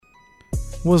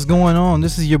What's going on?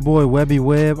 This is your boy Webby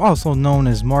Webb, also known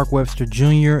as Mark Webster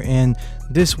Jr., and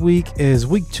this week is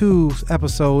week 2's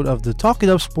episode of the Talk It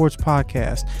Up Sports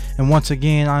Podcast. And once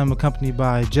again, I am accompanied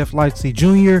by Jeff Lightsey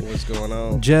Jr. What's going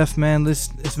on? Jeff, man,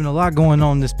 it's been a lot going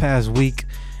on this past week,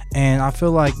 and I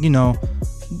feel like,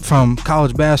 from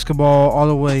college basketball all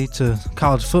the way to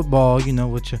college football,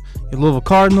 with your Louisville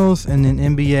Cardinals and then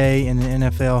NBA and the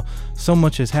NFL, so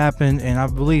much has happened, and I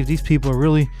believe these people are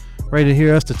really ready to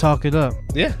hear us to talk it up.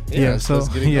 Yeah. So let's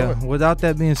get it going. without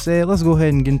that being said, let's go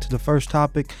ahead and get into the first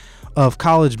topic of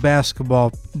college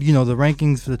basketball. The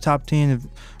rankings for the top 10 have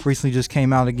recently just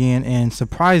came out again, and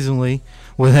surprisingly,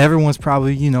 what everyone's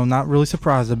probably not really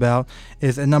surprised about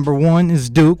is at number 1 is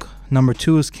Duke, number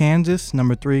 2 is Kansas,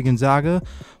 number 3 Gonzaga,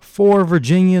 4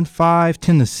 Virginia, 5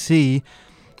 Tennessee,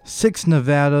 6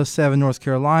 Nevada, 7 North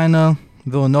Carolina,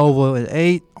 Villanova at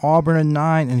 8, Auburn at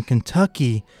 9, and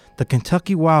Kentucky. The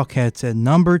Kentucky Wildcats at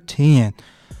number 10.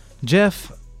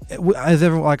 Jeff,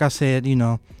 like I said,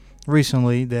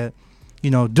 recently that,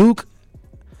 Duke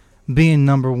being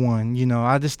number 1,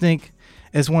 I just think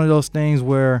it's one of those things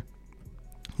where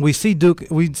we see Duke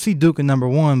at number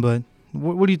 1, but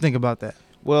what do you think about that?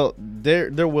 Well,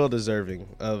 they're well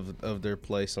deserving of their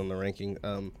place on the ranking.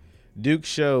 Duke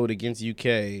showed against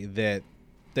UK that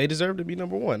they deserve to be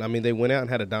number 1. I mean, they went out and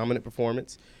had a dominant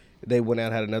performance. They went out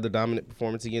and had another dominant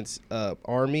performance against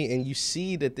Army, and you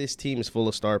see that this team is full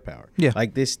of star power. Yeah.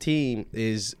 Like, this team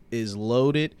is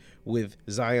loaded with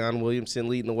Zion Williamson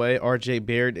leading the way, R.J.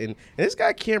 Barrett, and this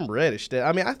guy Cam Reddish.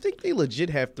 I think they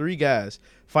legit have 3 guys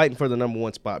fighting for the number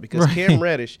 1 spot because right. Cam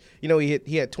Reddish, he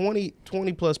had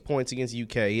 20-plus points against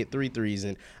UK. He hit 3 threes,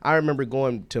 and I remember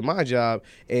going to my job,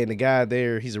 and the guy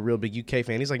there, he's a real big UK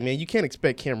fan. He's like, man, you can't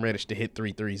expect Cam Reddish to hit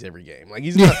 3 threes every game. Like,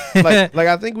 he's not, like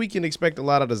I think we can expect a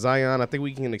lot out of Zion. I think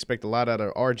we can expect a lot out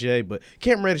of RJ, but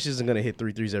Cam Reddish isn't going to hit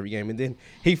 3 threes every game. And then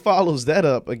he follows that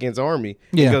up against Army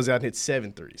and goes out and hits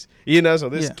 7 threes. So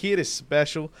this kid is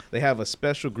special. They have a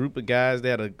special group of guys. They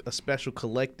had a special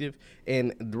collective,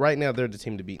 and right now they're the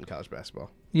team to beat in college basketball.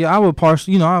 Yeah, I would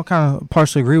I kind of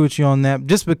partially agree with you on that,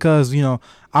 just because,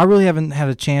 I really haven't had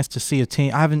a chance to see a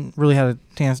team. I haven't really had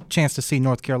a chance to see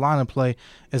North Carolina play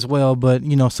as well, but,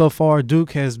 so far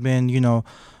Duke has been,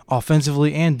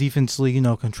 offensively and defensively,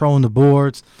 controlling the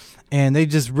boards, and they've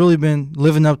just really been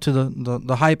living up to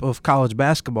the hype of college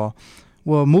basketball.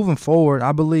 Well, moving forward,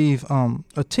 I believe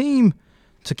a team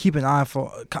to keep an eye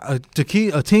for, to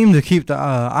keep the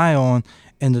eye on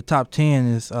in the top 10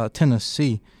 is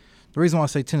Tennessee. The reason why I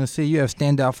say Tennessee, you have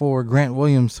standout forward Grant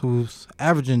Williams, who's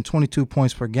averaging 22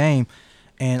 points per game,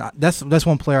 and that's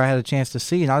one player I had a chance to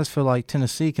see, and I just feel like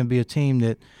Tennessee can be a team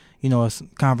that, as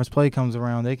conference play comes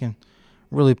around, they can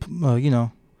really,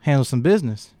 handle some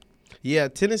business. Yeah,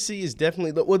 Tennessee is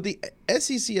definitely the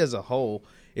SEC as a whole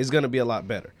is going to be a lot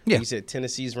better. Yeah. Like you said,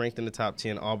 Tennessee's ranked in the top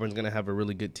 10. Auburn's going to have a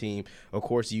really good team. Of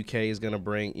course, UK is going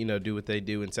to do what they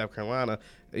do. And South Carolina,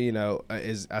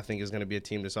 I think is going to be a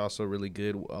team that's also really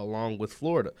good along with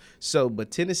Florida.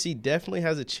 But Tennessee definitely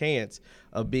has a chance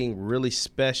of being really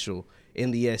special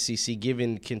in the SEC,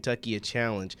 giving Kentucky a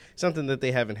challenge, something that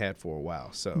they haven't had for a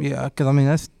while. So yeah,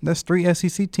 because that's 3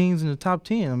 SEC teams in the top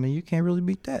 10. You can't really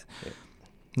beat that. Yeah.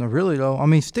 No, really though.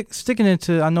 Sticking it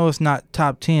to, I know it's not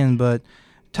top 10, but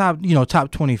top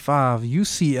 25,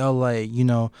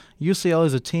 UCLA. UCLA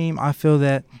is a team I feel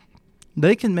that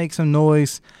they can make some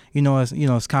noise,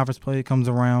 as conference play comes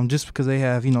around, just because they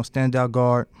have, standout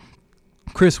guard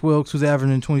Chris Wilkes, who's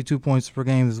averaging 22 points per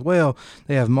game as well.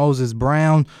 They have Moses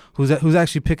Brown, who's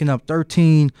actually picking up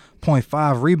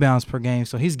 13.5 rebounds per game,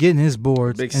 so he's getting his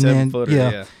boards. Big 7-footer,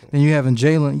 yeah. Then you have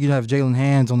Jalen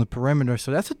Hands on the perimeter,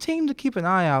 so that's a team to keep an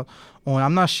eye out on.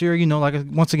 I'm not sure,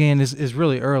 once again, it's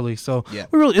really early, so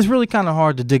it's really kind of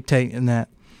hard to dictate in that.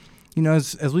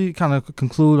 As we kind of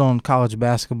conclude on college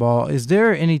basketball, is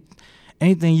there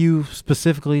anything you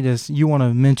specifically that you want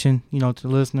to mention, to the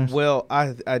listeners? Well,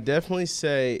 I definitely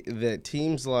say that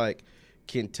teams like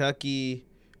Kentucky,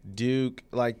 Duke,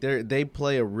 they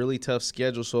play a really tough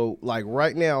schedule. So,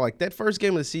 right now, that first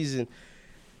game of the season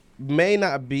may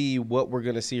not be what we're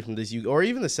going to see from this, or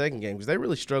even the second game, because they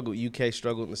really struggled. UK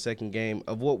struggled in the second game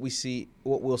of what we'll see,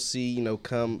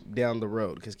 come down the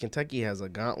road. Because Kentucky has a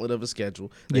gauntlet of a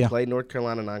schedule. They play North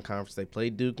Carolina non-conference. They play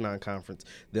Duke non-conference.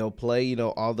 They'll play,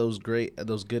 all those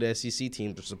good SEC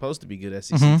teams are supposed to be good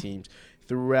SEC teams.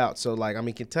 throughout. So, like, I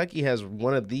mean, Kentucky has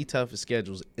one of the toughest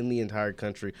schedules in the entire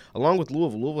country, along with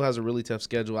Louisville. Louisville has a really tough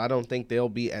schedule. I don't think they'll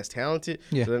be as talented.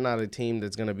 Yeah. So they're not a team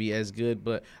that's going to be as good.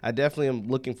 But I definitely am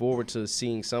looking forward to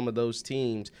seeing some of those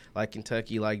teams like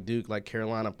Kentucky, like Duke, like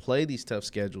Carolina play these tough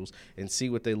schedules and see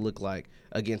what they look like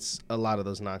against a lot of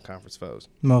those non-conference foes.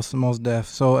 Most def.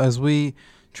 So as we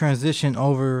transition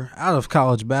over out of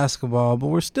college basketball, but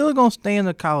we're still going to stay in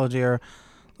the college era,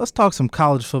 let's talk some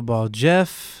college football.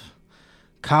 Jeff,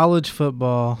 college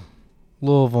football,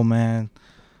 Louisville, man.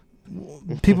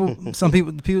 People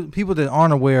that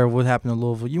aren't aware of what happened to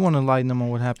Louisville, you want to enlighten them on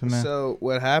what happened, man? So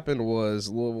what happened was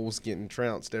Louisville was getting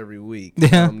trounced every week.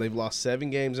 Yeah. They've lost 7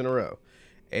 games in a row,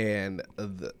 and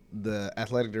the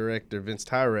athletic director Vince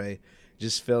Tyree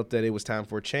just felt that it was time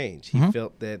for a change. He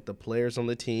felt that the players on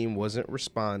the team wasn't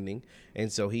responding,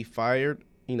 and so he fired,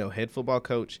 head football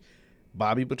coach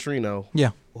Bobby Petrino,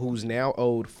 who's now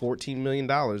owed $14 million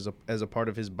as a part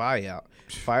of his buyout.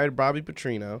 Fired Bobby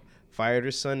Petrino, fired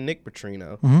his son Nick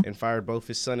Petrino, and fired both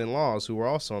his son-in-laws who were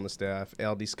also on the staff,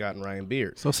 L.D. Scott and Ryan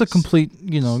Beard. So it's a complete,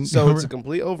 So it's a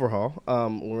complete overhaul.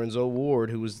 Lorenzo Ward,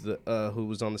 who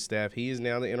was on the staff, he is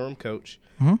now the interim coach.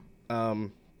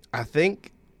 I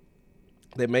think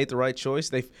they made the right choice.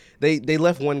 They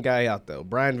left one guy out, though.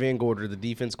 Brian Van Gorder, the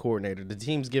defense coordinator. The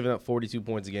team's giving up 42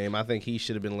 points a game. I think he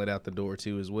should have been let out the door,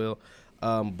 too, as well.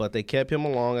 But they kept him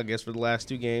along, I guess, for the last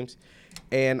 2 games.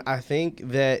 And I think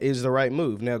that is the right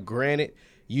move. Now, granted,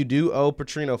 you do owe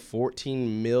Petrino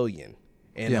 $14 million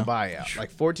in a buyout.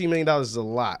 Like, $14 million is a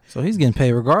lot. So he's getting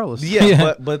paid regardless.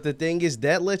 Yeah, but the thing is,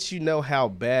 that lets you know how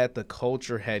bad the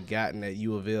culture had gotten at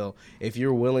U of L if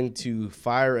you're willing to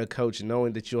fire a coach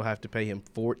knowing that you'll have to pay him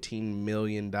 $14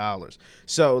 million.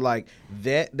 So, like,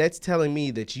 that's telling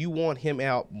me that you want him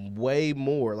out way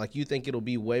more. Like, you think it'll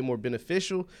be way more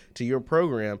beneficial to your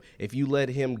program if you let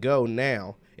him go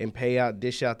now and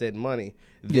dish out that money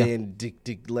than to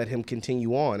let him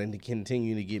continue on and to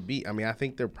continue to get beat. I mean, I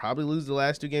think they'll probably lose the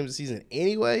last 2 games of the season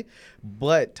anyway,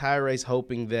 but Tyree's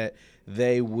hoping that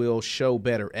they will show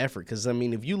better effort. Because, I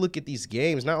mean, if you look at these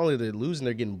games, not only are they losing,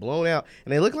 they're getting blown out,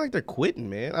 and they look like they're quitting,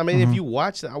 man. I mean, if you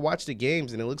I watch the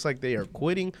games, and it looks like they are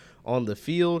quitting on the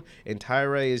field, and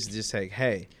Tyree is just like,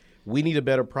 hey, we need a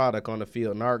better product on the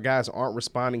field, and our guys aren't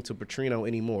responding to Petrino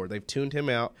anymore. They've tuned him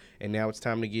out, and now it's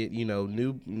time to get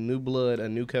new blood, a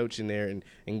new coach in there,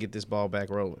 and get this ball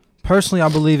back rolling. Personally, I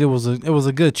believe it was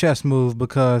a good chess move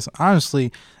because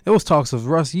honestly, it was talks of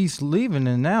Russ Yeast leaving,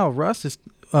 and now Russ is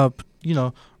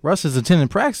attending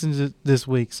practice this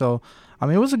week. So I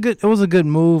mean, it was a good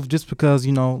move just because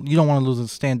you don't want to lose a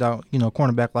standout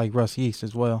cornerback like Russ Yeast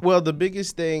as well. Well, the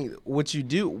biggest thing, what you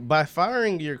do by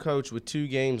firing your coach with 2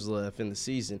 games left in the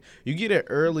season, you get an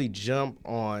early jump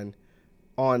on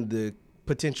the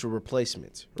potential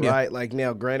replacements, right? Yeah. Like,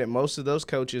 now, granted, most of those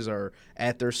coaches are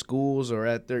at their schools or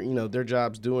at their their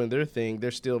jobs doing their thing.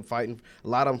 They're still fighting. A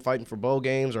lot of them fighting for bowl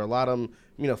games, or a lot of them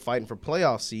fighting for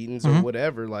playoff seedings or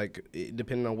whatever, like,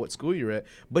 depending on what school you're at.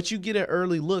 But you get an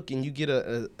early look and you get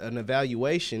an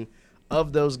evaluation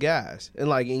of those guys,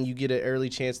 and you get an early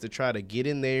chance to try to get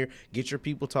in there, get your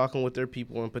people talking with their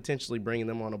people, and potentially bringing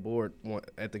them on a board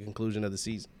at the conclusion of the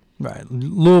season. Right,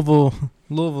 Louisville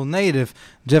native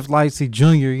Jeff Lightsey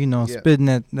Jr. Spitting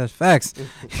that facts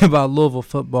about Louisville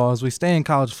football. As we stay in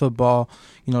college football,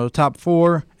 the top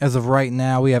 4 as of right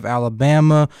now, we have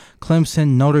Alabama,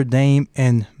 Clemson, Notre Dame,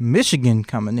 and Michigan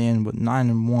coming in with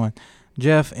 9-1.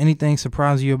 Jeff, anything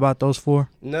surprise you about those 4?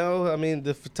 No, I mean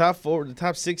the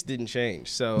top 6 didn't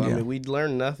change. So I mean, we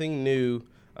learned nothing new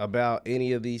about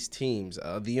any of these teams.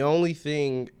 The only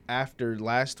thing after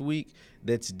last week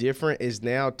that's different is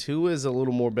now Tua is a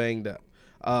little more banged up.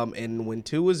 And when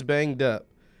Tua's banged up,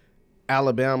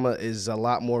 Alabama is a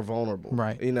lot more vulnerable.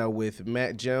 Right. With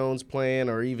Matt Jones playing,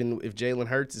 or even if Jalen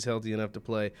Hurts is healthy enough to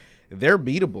play, they're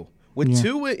beatable. With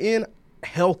Tua in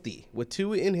healthy,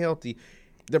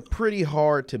 they're pretty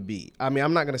hard to beat. I mean,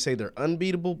 I'm not going to say they're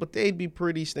unbeatable, but they'd be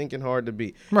pretty stinking hard to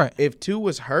beat. Right. If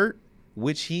Tua's hurt,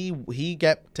 which he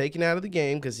got taken out of the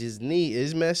game because his knee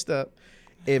is messed up,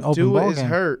 if Tua is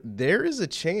hurt, there is a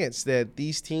chance that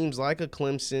these teams like a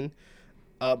Clemson,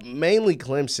 mainly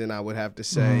Clemson, I would have to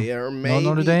say, or maybe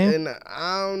Notre Dame. And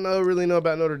I don't really know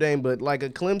about Notre Dame, but like a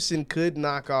Clemson could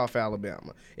knock off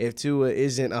Alabama if Tua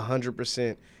isn't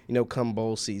 100%. Come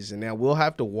bowl season. Now we'll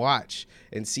have to watch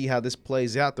and see how this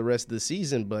plays out the rest of the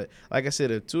season. But like I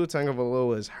said, if Tua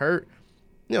Tagovailoa is hurt,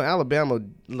 Alabama,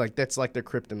 that's like their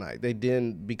kryptonite. They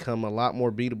didn't become a lot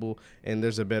more beatable, and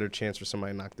there's a better chance for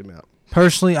somebody to knock them out.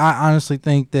 Personally, I honestly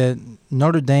think that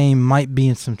Notre Dame might be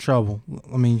in some trouble.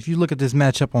 I mean, if you look at this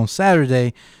matchup on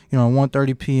Saturday,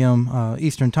 1:30 p.m.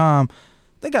 Eastern time,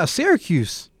 they got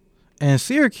Syracuse. And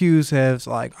Syracuse has,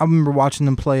 like, I remember watching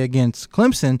them play against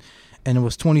Clemson, and it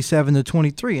was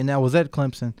 27-23, and that was at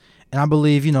Clemson. And I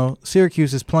believe,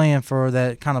 Syracuse is playing for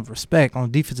that kind of respect. On the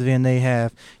defensive end, they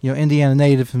have, Indiana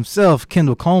native himself,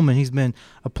 Kendall Coleman. He's been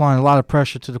applying a lot of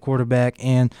pressure to the quarterback.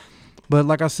 But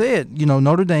like I said,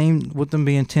 Notre Dame, with them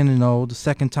being 10-0, the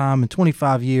second time in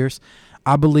 25 years,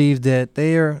 I believe that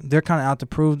they're kind of out to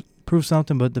prove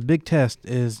something, but the big test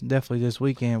is definitely this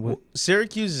weekend.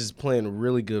 Syracuse is playing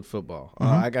really good football.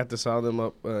 I got to saw them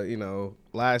up,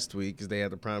 last week because they had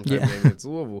the primetime game against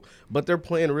Louisville. But they're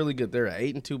playing really good. They're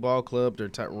an 8-2 ball club. They're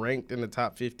ranked in the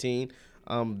top 15.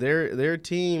 Their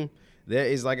team that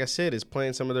is, like I said, is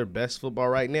playing some of their best football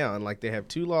right now. And, like, they have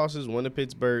 2 losses, one to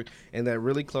Pittsburgh, and that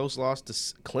really close loss to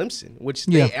Clemson, which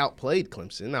they outplayed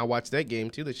Clemson. I watched that game,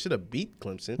 too. They should have beat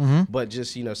Clemson. But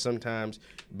just, sometimes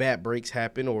bad breaks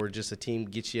happen or just a team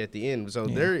gets you at the end. So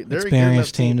they're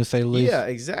experienced team, to say the least. Yeah,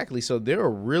 exactly. So they're a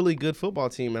really good football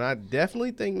team. And I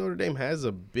definitely think Notre Dame has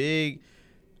a big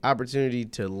opportunity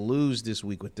to lose this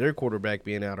week with their quarterback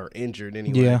being out or injured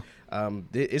anyway.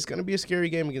 It's going to be a scary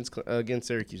game against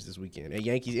Syracuse this weekend at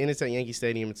Yankees, and it's at Yankee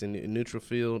Stadium. It's in neutral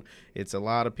field. It's a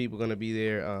lot of people going to be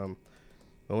there.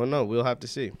 Oh no, we'll have to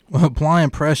see. Well,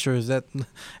 applying pressure is that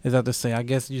to say. I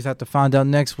guess you just have to find out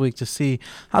next week to see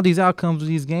how these outcomes of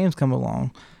these games come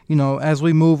along. As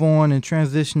we move on and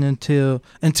transition into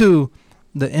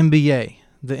the NBA.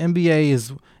 The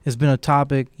NBA has been a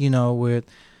topic, with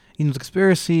the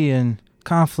conspiracy and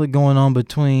conflict going on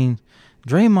between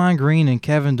Draymond Green and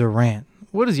Kevin Durant.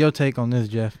 What is your take on this,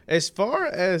 Jeff? As far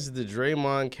as the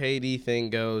Draymond KD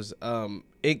thing goes,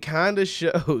 it kind of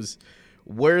shows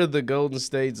where Golden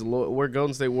State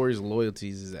Warriors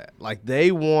loyalties is at. Like,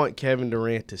 they want Kevin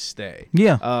Durant to stay.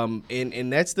 Yeah.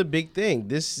 And that's the big thing.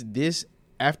 This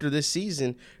after this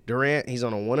season, Durant, he's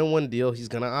on a 1-on-1 deal. He's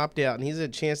going to opt out, and he's a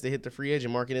chance to hit the free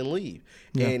agent market and leave.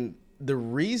 Yeah. And the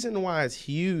reason why it's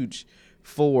huge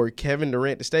for Kevin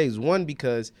Durant to stay is, one,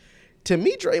 because to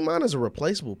me, Draymond is a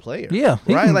replaceable player. Yeah.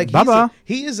 Right? Like,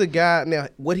 he is a guy. Now,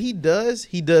 what he does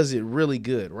it really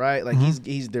good, right? Like,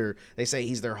 they say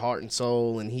he's their heart and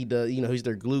soul, and he does, he's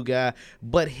their glue guy.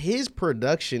 But his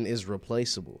production is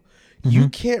replaceable. You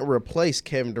can't replace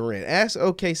Kevin Durant. Ask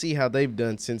OKC how they've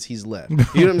done since he's left. You know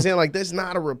what I'm saying? Like, that's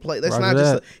not a replace. That's not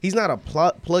just. He's not a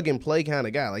plug and play kind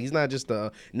of guy. Like, he's not just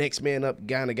a next man up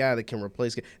kind of guy that can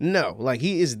replace. No, like,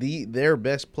 he is their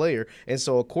best player, and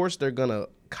so of course they're gonna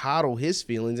coddle his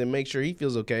feelings and make sure he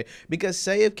feels okay. Because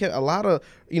say if a lot of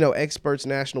experts,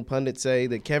 national pundits say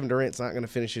that Kevin Durant's not going to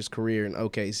finish his career in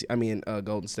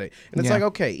Golden State, and it's like,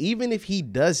 okay, even if he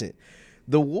doesn't,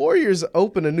 the Warriors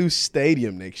open a new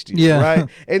stadium next year, right?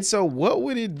 And so what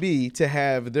would it be to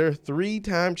have their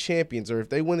 3-time champions, or if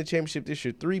they win the championship this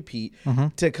year, three-peat,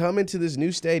 to come into this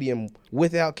new stadium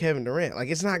without Kevin Durant? Like,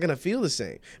 it's not going to feel the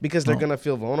same because they're going to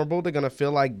feel vulnerable. They're going to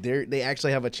feel like they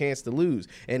actually have a chance to lose.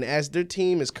 And as their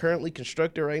team is currently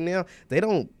constructed right now,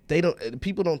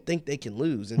 people don't think they can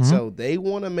lose. And so they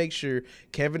want to make sure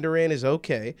Kevin Durant is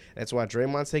okay. That's why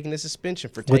Draymond's taking the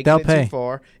suspension for taking it too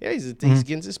far. Yeah, he's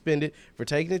getting suspended for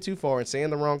taking it too far and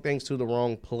saying the wrong things to the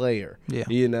wrong player. Yeah.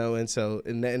 And so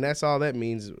and that's all that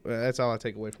means. That's all I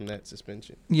take away from that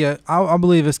suspension. Yeah, I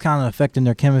believe it's kind of affecting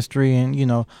their chemistry, and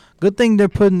good thing they're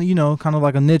putting kind of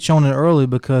like a niche on it early,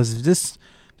 because if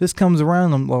this comes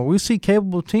around, we see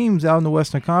capable teams out in the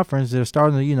Western Conference that are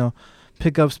starting to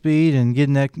pick up speed and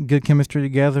getting that good chemistry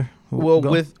together. Well,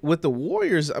 with the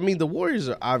Warriors, the Warriors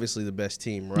are obviously the best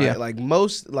team, right? Yeah.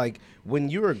 Like when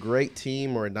you're a great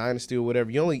team or a dynasty or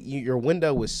whatever, your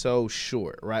window is so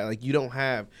short, right? Like, you don't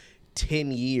have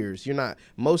 10 years.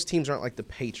 Most teams aren't like the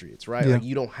Patriots, right? Yeah. Like,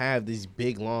 you don't have these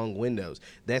big, long windows.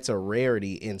 That's a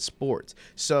rarity in sports.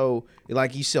 So,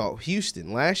 like you saw,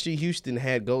 Houston. Last year, Houston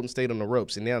had Golden State on the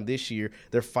ropes, and now this year,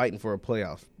 they're fighting for a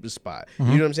playoff spot. You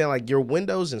know what I'm saying? Like, your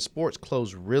windows in sports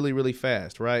close really, really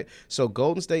fast, right? So,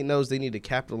 Golden State knows they need to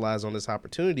capitalize on this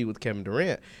opportunity with Kevin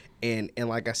Durant. And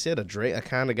like I said, a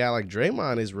kind of guy like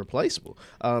Draymond is replaceable.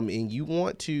 And you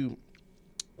want to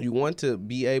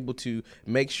be able to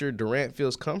make sure Durant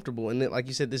feels comfortable, and then, like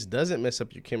you said, this doesn't mess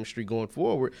up your chemistry going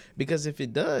forward, because if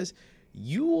it does,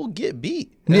 you will get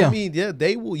beat. Yeah.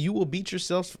 You will beat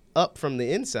yourself up from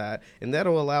the inside, and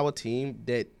that'll allow a team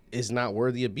that is not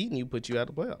worthy of beating you put you out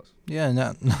of the playoffs. Yeah,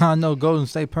 and I know Golden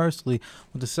State personally,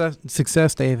 with the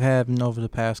success they've had over the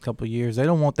past couple of years, they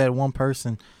don't want that one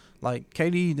person. Like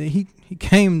KD, he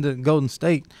came to Golden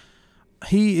State.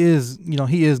 He is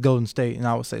Golden State, and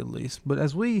I would say the least. But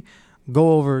as we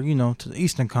go over, to the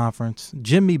Eastern Conference,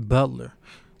 Jimmy Butler,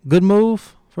 good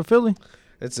move for Philly.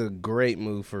 It's a great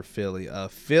move for Philly.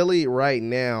 Philly right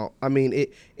now, I mean,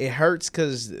 it hurts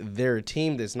because they're a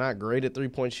team that's not great at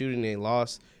three-point shooting. They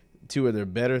lost two of their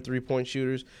better three-point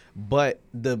shooters. But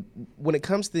when it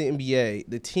comes to the NBA,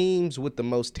 the teams with the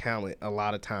most talent a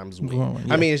lot of times win. Well,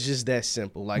 yeah. I mean, it's just that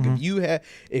simple. Like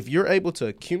if you're able to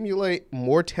accumulate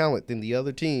more talent than the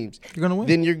other teams, You're gonna win.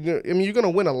 then you're gonna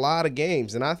win a lot of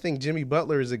games. And I think Jimmy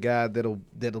Butler is a guy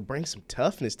that'll bring some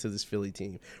toughness to this Philly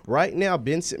team. Right now,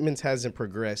 Ben Simmons hasn't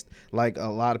progressed like a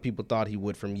lot of people thought he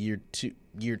would from year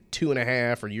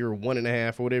 2.5 or year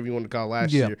 1.5 or whatever you want to call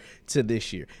last year to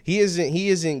this year. He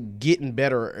isn't getting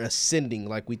better or ascending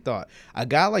like we thought. A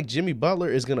guy like Jimmy Butler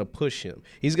is going to push him.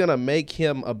 He's going to make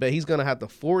him he's going to have to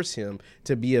force him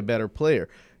to be a better player.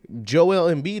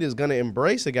 Joel Embiid is going to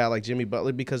embrace a guy like Jimmy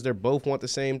Butler because they both want the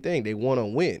same thing. They want to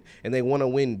win, and they want to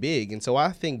win big. And so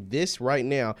I think this right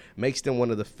now makes them one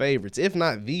of the favorites, if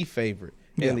not the favorite,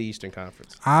 in the Eastern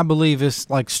Conference. I believe it's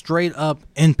like straight up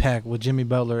impact with Jimmy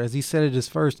Butler. As he said at his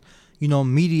first,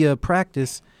 media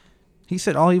practice, he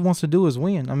said all he wants to do is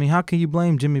win. I mean, how can you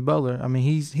blame Jimmy Butler? I mean,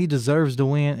 he deserves to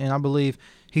win, and I believe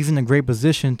he's in a great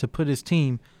position to put his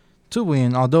team to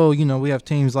win. Although, we have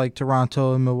teams like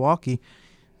Toronto and Milwaukee,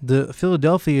 the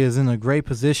Philadelphia is in a great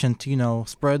position to,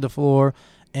 spread the floor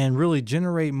and really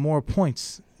generate more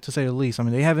points, to say the least. I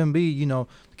mean, they have Embiid,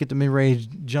 get the mid-range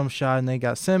jump shot, and they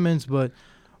got Simmons, but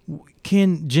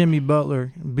can Jimmy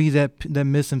Butler be that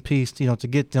missing piece, to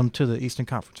get them to the Eastern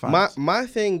Conference Finals? My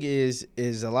thing is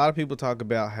a lot of people talk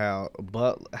about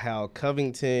how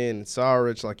Covington and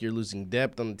Saric, like you're losing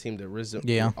depth on the team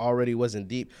that already wasn't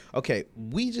deep. Okay,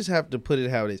 we just have to put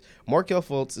it how it is. Markelle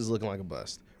Fultz is looking like a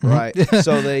bust, right?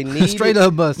 So they need straight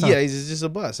up bust. Huh? Yeah, he's just a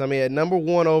bust. I mean, at number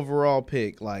 1 overall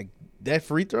pick, like that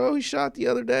free throw he shot the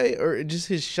other day, or just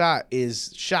his shot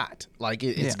is shot. Like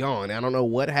it's gone. I don't know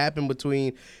what happened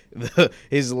between the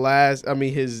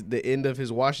end of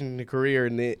his Washington career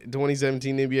and the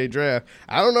 2017 NBA draft.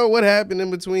 I don't know what happened in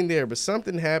between there, but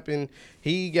something happened.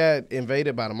 He got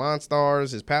invaded by the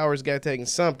Monstars. His powers got taken.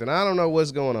 Something. I don't know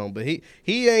what's going on, but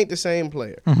he ain't the same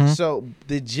player. So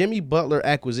the Jimmy Butler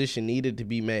acquisition needed to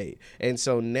be made, and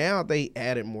so now they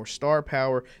added more star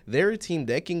power. They're a team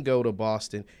that can go to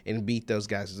Boston and beat those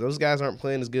guys. Those guys aren't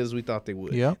playing as good as we thought they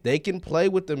would. Yep. They can play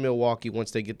with the Milwaukee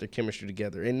once they get their chemistry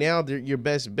together. And now they're your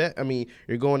best bet. I mean,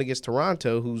 you're going against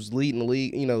Toronto, who's leading the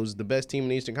league, who's the best team in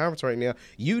the Eastern Conference right now.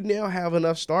 You now have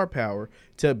enough star power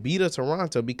to beat a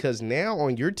Toronto because now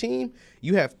on your team,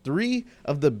 you have 3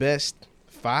 of the best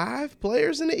 5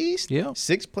 players in the East,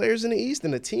 6 players in the East,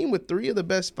 and a team with 3 of the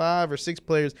best 5 or 6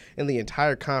 players in the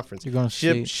entire conference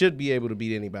should be able to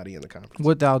beat anybody in the conference.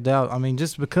 Without doubt. I mean,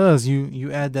 just because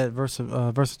you add that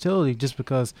versatility, just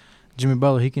because Jimmy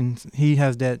Butler, he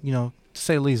has that, to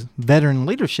say the least, veteran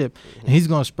leadership, and he's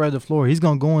going to spread the floor. He's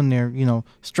going to go in there,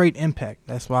 straight impact.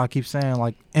 That's why I keep saying,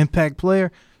 like, impact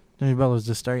player, Jimmy Butler's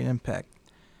just straight impact.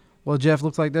 Well, Jeff,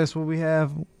 looks like that's what we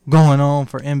have going on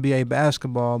for NBA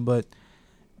basketball, but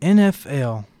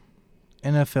NFL,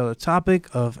 the topic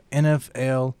of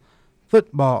NFL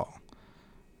football.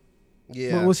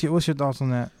 Yeah. What's your thoughts on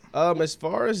that? As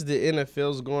far as the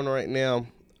NFL's going right now,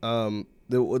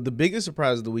 the biggest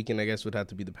surprise of the weekend, I guess, would have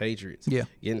to be the Patriots. Yeah.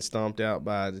 Getting stomped out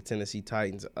by the Tennessee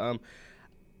Titans.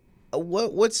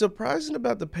 What's surprising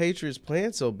about the Patriots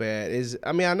playing so bad is,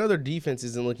 I mean, I know their defense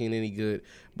isn't looking any good,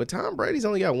 but Tom Brady's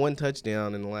only got 1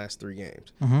 touchdown in the last 3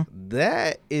 games.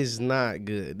 That is not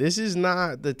good. This is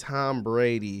not the Tom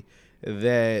Brady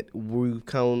that we've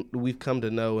come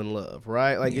to know and love,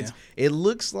 right? Like it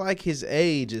looks like his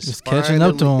age is catching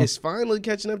up to him. It's finally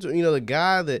catching up to him. The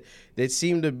guy that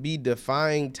seemed to be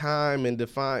defying time and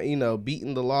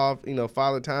beating the law,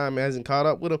 Father Time hasn't caught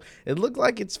up with him. It looked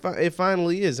like it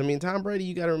finally is. I mean, Tom Brady,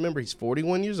 you got to remember, he's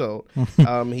 41 years old.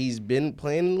 He's been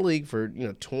playing in the league for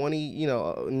 20,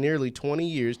 nearly 20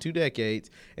 years, 2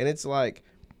 decades, and it's like,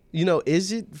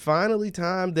 is it finally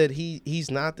time that he's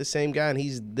not the same guy and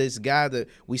he's this guy that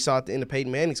we saw at the end of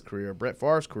Peyton Manning's career, Brett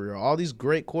Favre's career, all these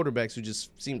great quarterbacks who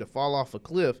just seem to fall off a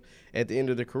cliff at the end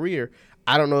of their career?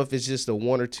 I don't know if it's just a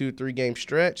 1 or 2, 3 game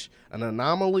stretch, an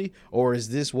anomaly, or is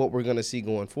this what we're going to see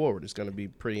going forward? It's going to be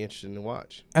pretty interesting to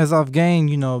watch. As I've gained,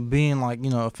 being like,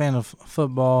 a fan of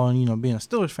football and, being a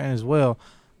Steelers fan as well,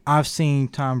 I've seen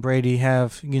Tom Brady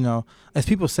have, as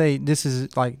people say,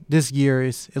 this year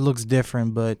it looks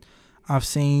different, but I've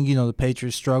seen, the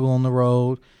Patriots struggle on the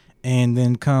road, and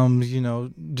then comes,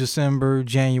 December,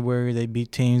 January, they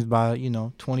beat teams by,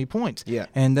 20 points. Yeah.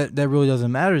 And that really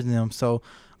doesn't matter to them. So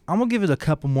I'm going to give it a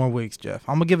couple more weeks, Jeff.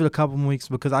 I'm going to give it a couple more weeks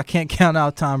because I can't count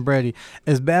out Tom Brady.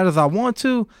 As bad as I want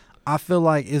to, I feel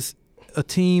like it's a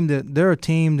team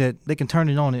that they can turn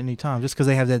it on at any time just because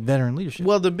they have that veteran leadership.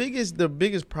 Well, the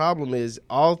biggest problem is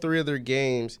all three of their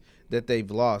games that they've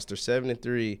lost, they're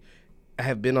 7-3,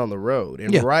 have been on the road.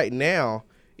 And right now,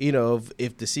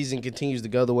 if the season continues to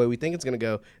go the way we think it's going to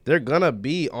go, they're going to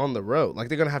be on the road. Like,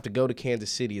 they're going to have to go to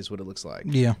Kansas City is what it looks like.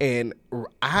 Yeah. And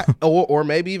or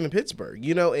maybe even Pittsburgh,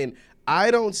 and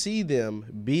I don't see them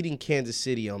beating Kansas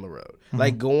City on the road. Mm-hmm.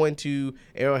 Like going to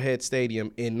Arrowhead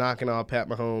Stadium and knocking off Pat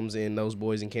Mahomes and those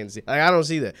boys in Kansas City. Like, I don't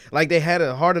see that. Like, they had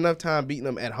a hard enough time beating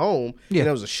them at home, and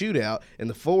it was a shootout in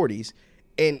the 40s.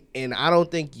 And I don't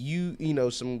think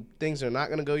some things are not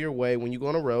going to go your way when you go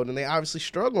on the road, and they obviously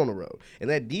struggle on the road. And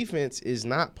that defense is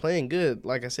not playing good.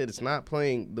 Like I said, it's not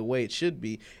playing the way it should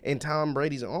be. And Tom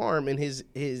Brady's arm and his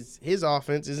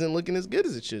offense isn't looking as good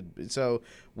as it should be. So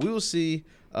we will see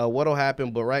what'll happen.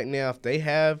 But right now, if they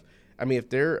have, if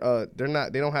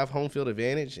they don't have home field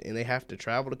advantage and they have to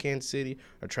travel to Kansas City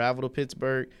or travel to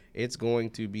Pittsburgh, it's going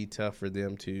to be tough for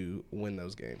them to win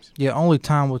those games. Yeah, only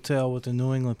time will tell with the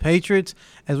New England Patriots.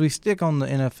 As we stick on the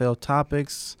NFL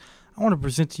topics, I want to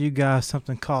present to you guys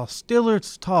something called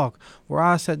Steelers Talk, where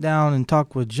I sat down and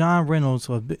talked with John Reynolds,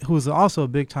 who is also a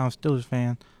big-time Steelers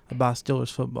fan, about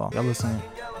Steelers football. Y'all listen.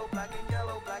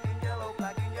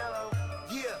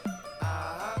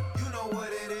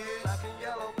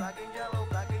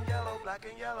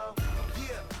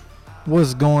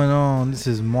 What's going on? This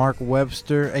is Mark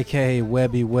Webster, a.k.a.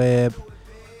 Webby Webb,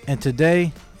 and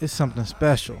today is something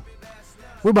special.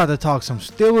 We're about to talk some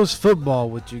Steelers football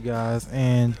with you guys,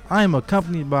 and I am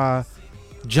accompanied by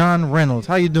John Reynolds.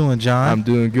 How you doing, John? I'm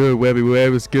doing good, Webby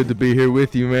Webb. It's good to be here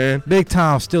with you, man.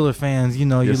 Big-time Steelers fans,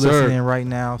 you're yes, listening sir. right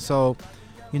now. So,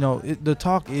 the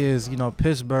talk is,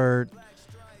 Pittsburgh,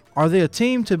 are they a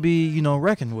team to be,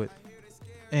 reckoned with?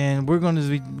 And we're going to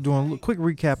be doing a quick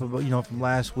recap of, from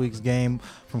last week's game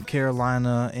from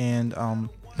Carolina and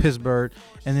Pittsburgh.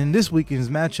 And then this weekend's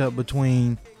matchup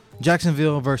between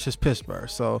Jacksonville versus Pittsburgh.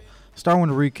 So starting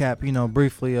with a recap,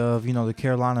 briefly of, the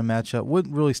Carolina matchup. What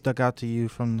really stuck out to you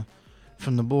from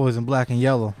the boys in black and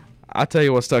yellow? I tell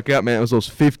you what stuck out, man. It was those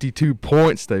 52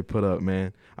 points they put up,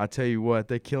 man. I tell you what,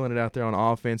 they're killing it out there on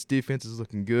offense. Defense is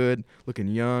looking good, looking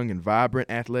young and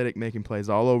vibrant, athletic, making plays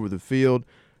all over the field.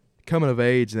 Coming of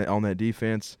age on that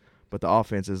defense, but the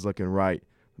offense is looking right.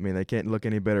 They can't look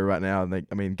any better right now.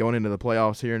 And going into the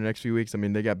playoffs here in the next few weeks,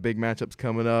 they got big matchups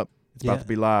coming up. It's about to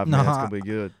be live, man. It's going to be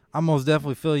good. I most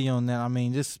definitely feel you on that.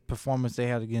 This performance they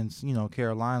had against,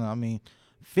 Carolina,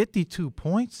 52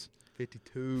 points?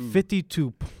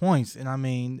 52 points.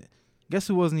 And, guess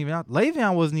who wasn't even out?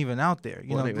 Le'Veon wasn't even out there.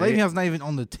 Le'Veon's not even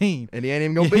on the team. And he ain't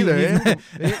even going to be there.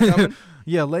 He ain't coming.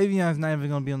 Yeah, Le'Veon's not even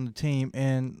going to be on the team.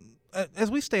 And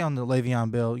as we stay on the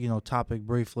Le'Veon Bell, topic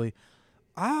briefly,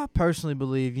 I personally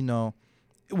believe,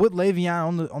 with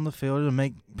Le'Veon on the field, it'll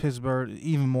make Pittsburgh an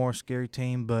even more scary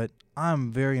team. But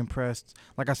I'm very impressed.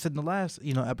 Like I said in the last,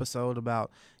 episode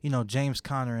about, James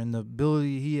Conner and the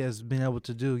ability he has been able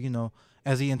to do,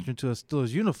 as he entered into a Steelers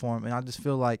uniform. And I just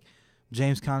feel like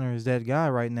James Conner is that guy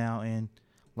right now. And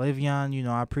Le'Veon,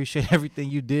 I appreciate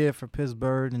everything you did for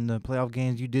Pittsburgh and the playoff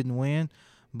games you didn't win.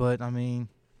 But,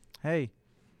 hey.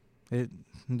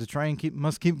 The train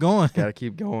must keep going. Got to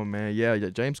keep going, man. Yeah,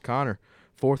 James Conner,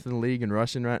 4th in the league in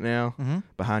rushing right now,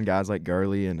 behind guys like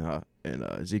Gurley and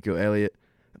Ezekiel Elliott.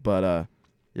 But,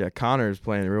 Conner is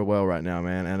playing real well right now,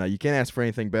 man. And you can't ask for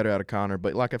anything better out of Conner.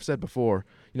 But like I've said before,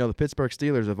 the Pittsburgh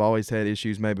Steelers have always had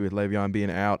issues maybe with Le'Veon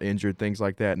being out, injured, things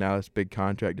like that. Now this big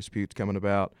contract dispute's coming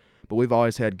about. But we've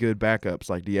always had good backups,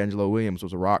 like D'Angelo Williams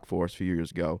was a rock for us a few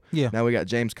years ago. Yeah. Now we got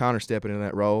James Conner stepping into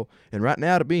that role. And right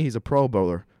now, to me, he's a Pro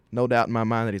Bowler. No doubt in my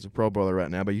mind that he's a Pro Bowler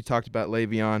right now. But you talked about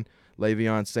Le'Veon.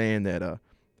 Le'Veon saying that I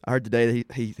heard today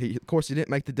that he of course, he didn't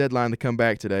make the deadline to come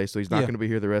back today, so he's not going to be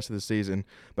here the rest of the season.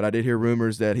 But I did hear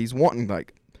rumors that he's wanting,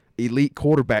 elite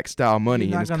quarterback style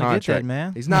money in his contract. Get that,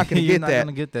 man. He's not going to get that. You're not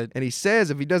going to get that. And he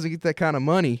says if he doesn't get that kind of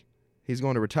money, he's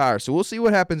going to retire. So we'll see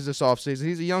what happens this offseason.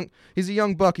 He's a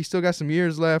young buck. He's still got some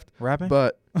years left. Rapping?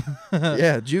 But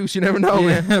yeah, juice, you never know,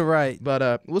 man. Right.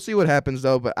 But we'll see what happens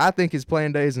though. But I think his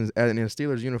playing days in a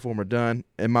Steelers uniform are done,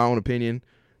 in my own opinion.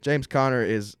 James Conner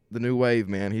is the new wave,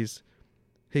 man.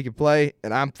 He can play,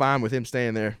 and I'm fine with him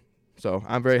staying there. So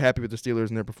I'm very happy with the Steelers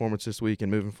and their performance this week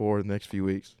and moving forward in the next few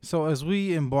weeks. So as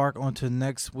we embark onto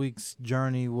next week's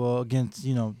journey, against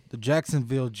the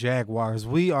Jacksonville Jaguars,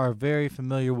 we are very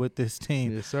familiar with this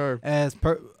team. Yes, sir. As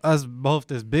us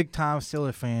both as big-time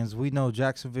Steelers fans, we know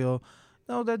Jacksonville.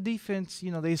 That defense,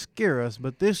 they scare us.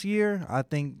 But this year, I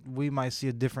think we might see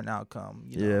a different outcome.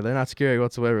 Yeah, they're not scary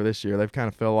whatsoever this year. They've kind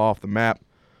of fell off the map.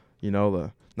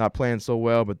 The not playing so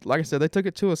well. But like I said, they took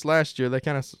it to us last year. They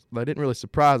didn't really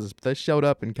surprise us, but they showed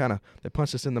up and they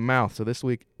punched us in the mouth. So this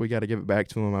week we got to give it back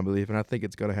to them, I believe, and I think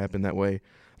it's going to happen that way.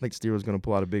 I think Steelers going to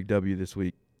pull out a big W this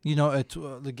week.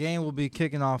 The game will be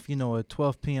kicking off, at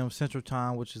 12 p.m. Central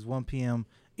Time, which is 1 p.m.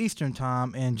 Eastern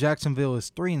Time, and Jacksonville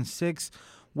is 3-6,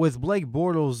 with Blake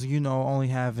Bortles, only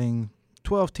having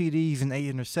 12 TDs and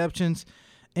 8 interceptions.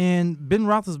 And Ben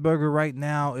Roethlisberger right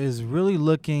now is really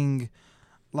looking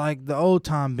like the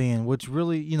old-time Ben, which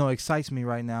really, excites me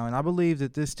right now. And I believe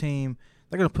that this team,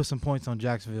 they're going to put some points on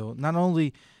Jacksonville. Not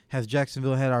only has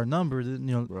Jacksonville had our number,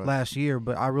 right. last year,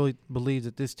 but I really believe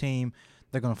that this team,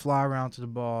 they're going to fly around to the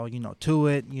ball, to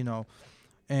it,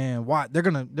 and why they're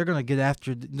going to get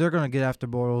after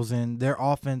Bortles, and their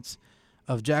offense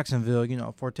of Jacksonville,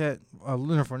 Leonard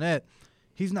Fournette,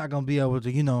 he's not going to be able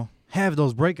to, have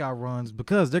those breakout runs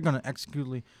because they're going to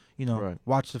executely, right.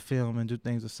 watch the film and do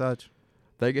things as such.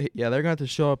 They're going to have to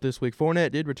show up this week.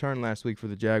 Fournette did return last week for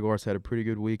the Jaguars, had a pretty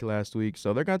good week last week.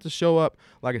 So they're going to have to show up.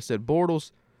 Like I said,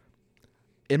 Bortles,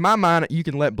 in my mind, you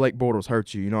can let Blake Bortles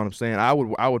hurt you. You know what I'm saying? I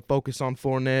would focus on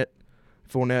Fournette.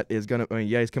 Fournette is going to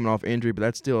he's coming off injury, but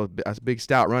that's still a big,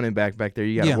 stout running back there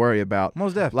you got to worry about.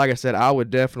 Most definitely. Like I said, I would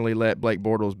definitely let Blake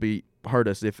Bortles hurt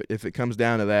us if it comes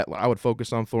down to that. I would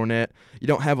focus on Fournette. You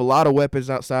don't have a lot of weapons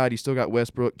outside. You still got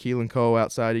Westbrook, Keelan Cole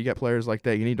outside. You got players like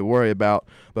that you need to worry about.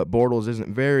 But Bortles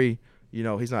isn't very,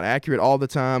 he's not accurate all the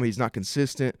time. He's not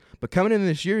consistent. But coming in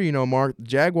this year, Mark,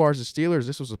 Jaguars and Steelers,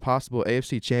 this was a possible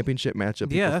AFC Championship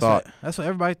matchup. Yeah, that's what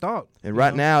everybody thought. And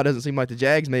right now, it doesn't seem like the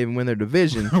Jags may even win their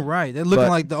division. Right, they're looking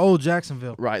like the old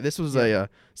Jacksonville. Right, this was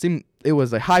it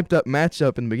was a hyped up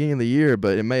matchup in the beginning of the year,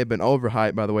 but it may have been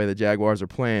overhyped by the way the Jaguars are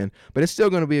playing. But it's still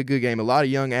going to be a good game. A lot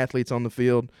of young athletes on the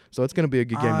field, so it's going to be a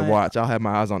good game to watch. I'll have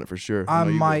my eyes on it for sure.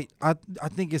 I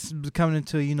think it's coming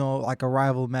into like a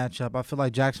rival matchup. I feel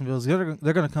like Jacksonville's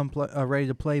they're going to come ready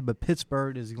to play, but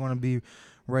Pittsburgh is going to be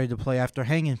ready to play after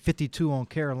hanging 52 on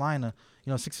Carolina.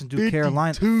 6-2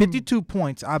 Carolina, 52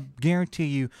 points. I guarantee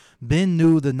you, Ben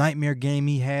knew the nightmare game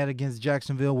he had against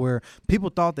Jacksonville, where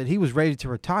people thought that he was ready to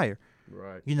retire.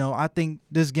 Right. I think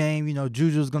this game,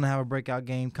 Juju's going to have a breakout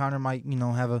game. Connor might,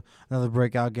 have another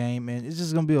breakout game. And it's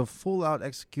just going to be a full-out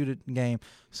executed game.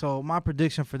 So my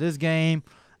prediction for this game,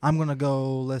 I'm going to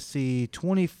go, 24-7.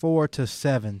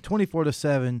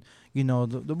 24-7,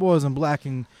 the boys in black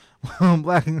and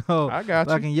black and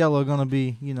yellow are going to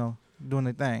be, doing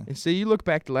their thing. And see, you look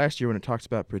back to last year when it talks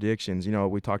about predictions,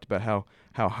 we talked about how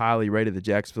highly rated the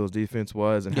Jacksonville's defense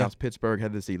was and how Pittsburgh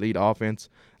had this elite offense.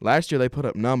 Last year they put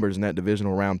up numbers in that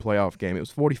divisional round playoff game. It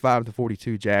was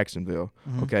 45-42 Jacksonville.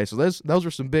 Mm-hmm. Okay, so those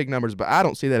are some big numbers, but I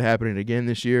don't see that happening again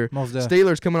this year. Most definitely.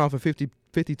 Steelers coming off a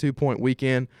 52-point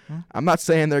weekend. Mm-hmm. I'm not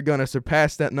saying they're going to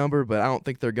surpass that number, but I don't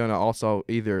think they're going to also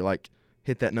either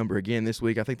hit that number again this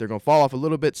week. I think they're going to fall off a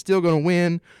little bit, still going to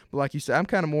win. But like you said, I'm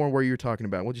kind of more where you're talking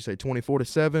about. What'd you say,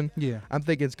 24-7? Yeah. I'm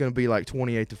thinking it's going to be like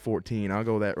 28-14. I'll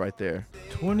go that right there.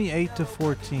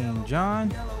 28-14.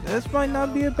 John, this might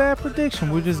not be a bad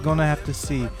prediction. We're just going to have to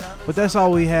see. But that's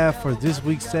all we have for this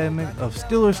week's segment of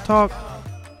Steelers Talk.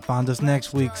 Find us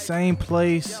next week, same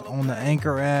place on the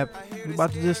Anchor app. We're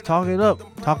about to just talk it up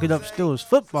Steelers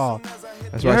football.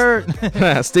 That's you right. Heard?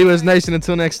 Steelers Nation,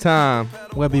 until next time.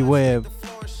 Webby Webb.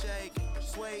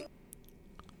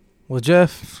 Well,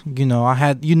 Jeff, I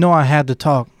had to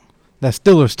talk. That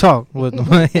Steelers talk.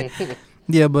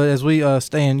 Yeah, but as we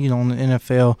stay in, on the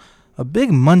NFL, a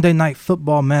big Monday Night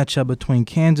Football matchup between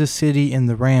Kansas City and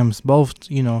the Rams, both,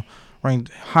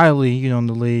 ranked highly, in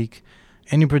the league.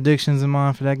 Any predictions in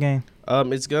mind for that game?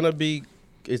 It's gonna be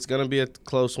a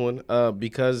close one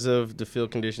because of the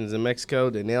field conditions in Mexico.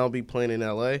 They now be playing in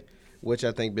LA, which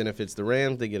I think benefits the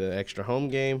Rams. They get an extra home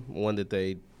game, one that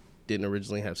they didn't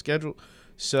originally have scheduled.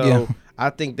 So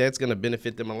I think that's going to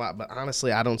benefit them a lot. But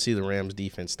honestly, I don't see the Rams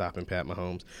defense stopping Pat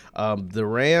Mahomes. The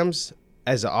Rams,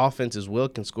 as an offense as well,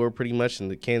 can score pretty much, and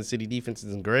the Kansas City defense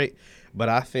isn't great. But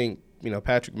I think,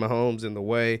 Patrick Mahomes and the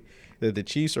way that the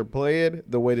Chiefs are playing,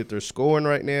 the way that they're scoring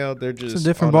right now, they're just it's a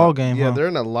different ball game. Yeah, huh? they're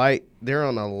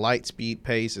on a light speed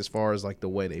pace as far as the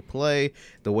way they play,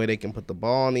 the way they can put the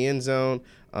ball in the end zone.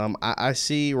 I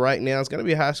see right now it's going to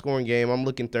be a high scoring game. I'm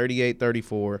looking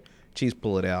 38-34. Chiefs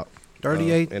pull it out.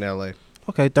 38 in LA.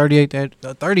 Okay, 38.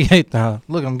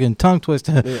 Look, I'm getting tongue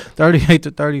twisted. Yeah.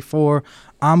 38-34.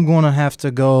 I'm going to have to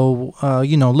go.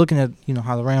 Looking at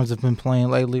how the Rams have been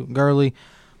playing lately, Gurley.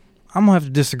 I'm going to have to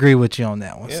disagree with you on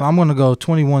that one. Yeah. So I'm going to go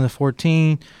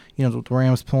 21-14. you know, with the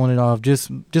Rams pulling it off. Just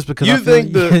because You I feel,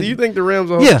 think the Rams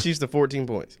will hold Yeah. the Chiefs to 14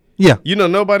 points? yeah. You know,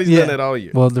 nobody's done that all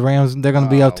year. Well, the Rams, they're going to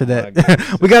be up to Oh, my that.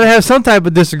 goodness. We got to have some type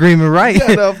of disagreement, right?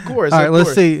 Yeah, no, of course. All right, of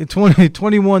let's course. see.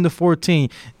 21 to 14.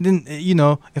 Then, you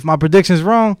know, if my prediction's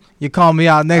wrong, you call me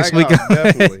out next week.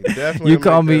 Definitely.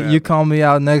 You call me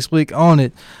out next week on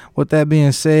it. With that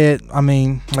being said, I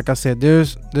mean, like I said,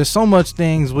 there's so much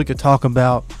things we could talk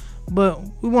about, but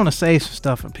we want to save some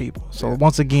stuff for people. So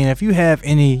once again, if you have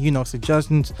any, you know,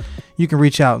 suggestions, you can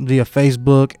reach out via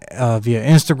Facebook, via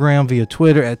Instagram, via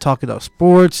Twitter at Talk It Up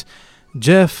Sports.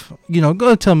 Jeff, you know, go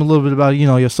ahead and tell them a little bit about, you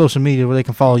know, your social media where they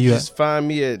can follow you Just find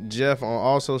me at Jeff on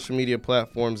all social media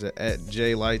platforms at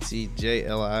JLightsy,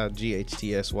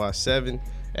 JLIGHTSY7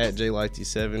 at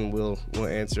JLightsy7. We'll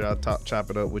answer. I'll chop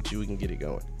it up with you. We can get it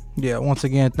going. Yeah, once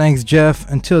again, thanks, Jeff.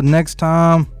 Until next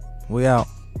time, we out.